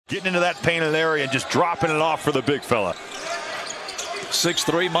Getting into that painted area and just dropping it off for the big fella.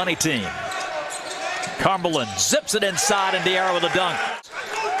 6'3" money team. Cumberland zips it inside in the air with a dunk.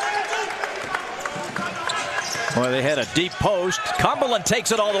 Well, they had a deep post. Cumberland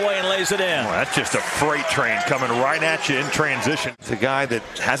takes it all the way and lays it in. Well, that's just a freight train coming right at you in transition. It's a guy that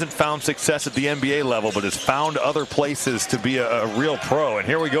hasn't found success at the NBA level, but has found other places to be a real pro. And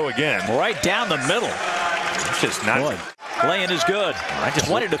here we go again. Right down the middle. It's just not good. Laying is good.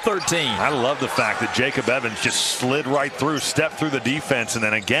 20-13. I love the fact that Jacob Evans just slid right through, stepped through the defense, and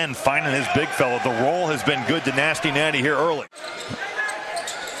then again finding his big fella. The roll has been good to Nasty Natty here early.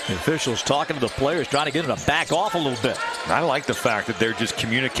 The officials talking to the players, trying to get them to back off a little bit. I like the fact that they're just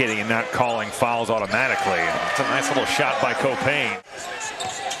communicating and not calling fouls automatically. It's a nice little shot by Copain.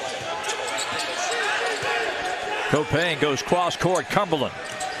 Copain goes cross court. Cumberland.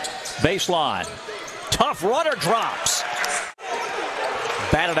 Baseline. Tough runner drops.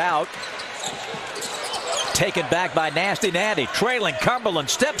 Batted out. Taken back by Nasty Natty. Trailing Cumberland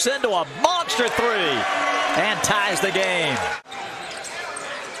steps into a monster three and ties the game.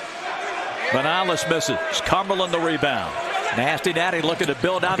 Benalis misses. Cumberland the rebound. Nasty Natty looking to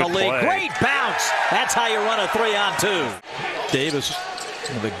build out the lead. Great bounce. That's how you run a 3-on-2. Davis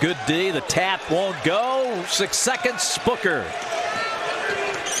with a good D. The tap won't go. 6 seconds. Booker.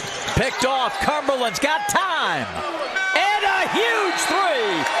 Picked off. Cumberland's got time. And a huge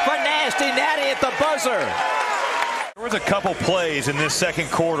three for Nasty Natty at the buzzer. There was a couple plays in this second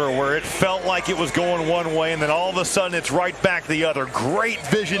quarter where it felt like it was going one way, and then all of a sudden it's right back the other. Great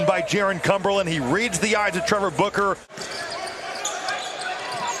vision by Jarron Cumberland. He reads the eyes of Trevor Booker.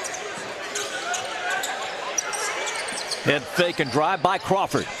 Head fake and drive by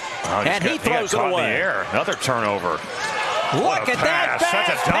Crawford. And he throws it away. Another turnover. Look at that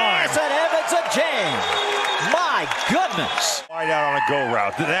fast pass, and Evans a jam. My goodness. Wide out on a go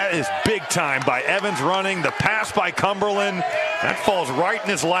route. That is big time by Evans running. The pass by Cumberland. That falls right in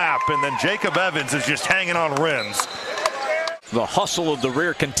his lap, and then Jacob Evans is just hanging on rims. The hustle of the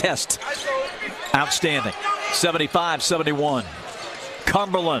rear contest. Outstanding. 75-71.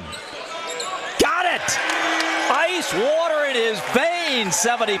 Cumberland. Got it! Ice water in his veins.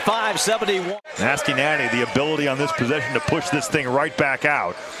 75-71. Nasty Natty, the ability on this possession to push this thing right back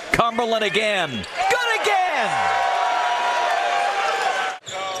out. Cumberland again. Good again!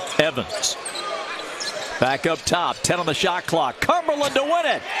 Evans. Back up top. 10 on the shot clock. Cumberland to win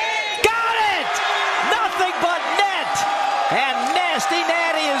it. Got it! Nothing but net! And Nasty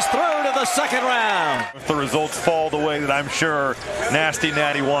Natty is through to the second round. If the results fall the way that I'm sure Nasty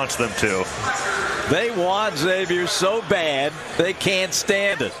Natty wants them to. They want Xavier so bad, they can't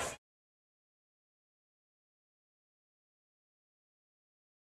stand it.